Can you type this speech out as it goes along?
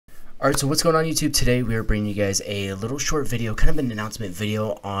Alright, so what's going on YouTube? Today we are bringing you guys a little short video, kind of an announcement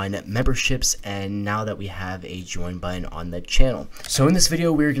video on memberships and now that we have a join button on the channel. So in this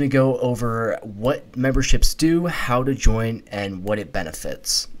video we're going to go over what memberships do, how to join, and what it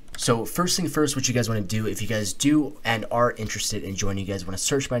benefits. So first thing first, what you guys want to do, if you guys do and are interested in joining, you guys want to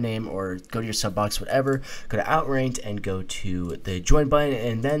search my name or go to your sub box, whatever, go to Outranked and go to the join button,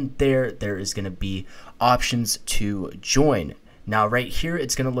 and then there is going to be options to join. Now right here,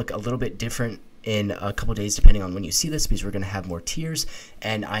 it's going to look a little bit different in a couple days depending on when you see this, because we're going to have more tiers,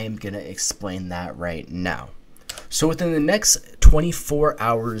 and I am going to explain that right now. So within the next 24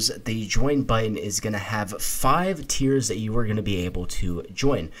 hours, the join button is going to have 5 tiers that you are going to be able to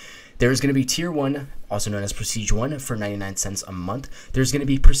join. There's going to be tier 1, also known as Prestige 1, for 99 cents a month. There's going to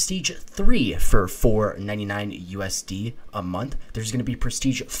be Prestige 3 for $4.99 USD a month. There's going to be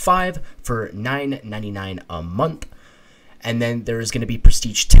Prestige 5 for $9.99 a month. And then there is going to be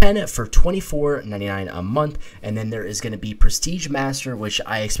Prestige 10 for $24.99 a month. And then there is going to be Prestige Master, which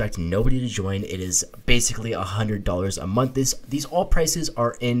I expect nobody to join. It is basically $100 a month. These all prices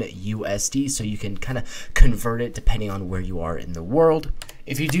are in USD, so you can kind of convert it depending on where you are in the world.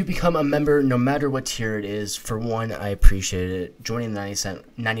 If you do become a member, no matter what tier it is, for one, I appreciate it. Joining the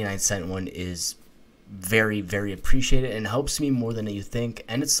 99 cent one is very, very appreciated and helps me more than you think.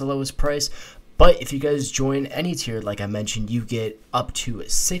 And it's the lowest price. But if you guys join any tier, like I mentioned, you get up to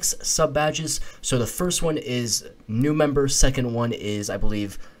 6 sub badges. So the first one is new member, second one is, I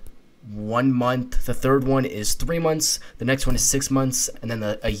believe, 1 month, the third one is 3 months, the next one is 6 months, and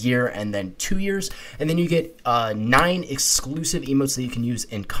then a year, and then 2 years. And then you get 9 exclusive emotes that you can use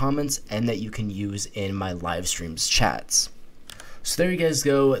in comments and that you can use in my live streams chats. So there you guys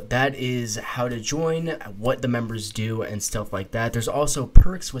go. That is how to join, what the members do, and stuff like that. There's also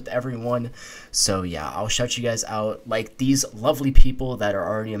perks with everyone. So yeah, I'll shout you guys out. Like these lovely people that are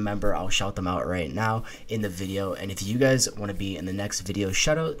already a member, I'll shout them out right now in the video. And if you guys want to be in the next video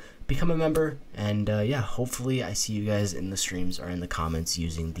shout out, become a member. And yeah, hopefully I see you guys in the streams or in the comments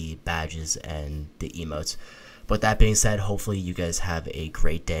using the badges and the emotes. But that being said, hopefully you guys have a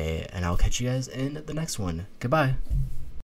great day, and I'll catch you guys in the next one. Goodbye.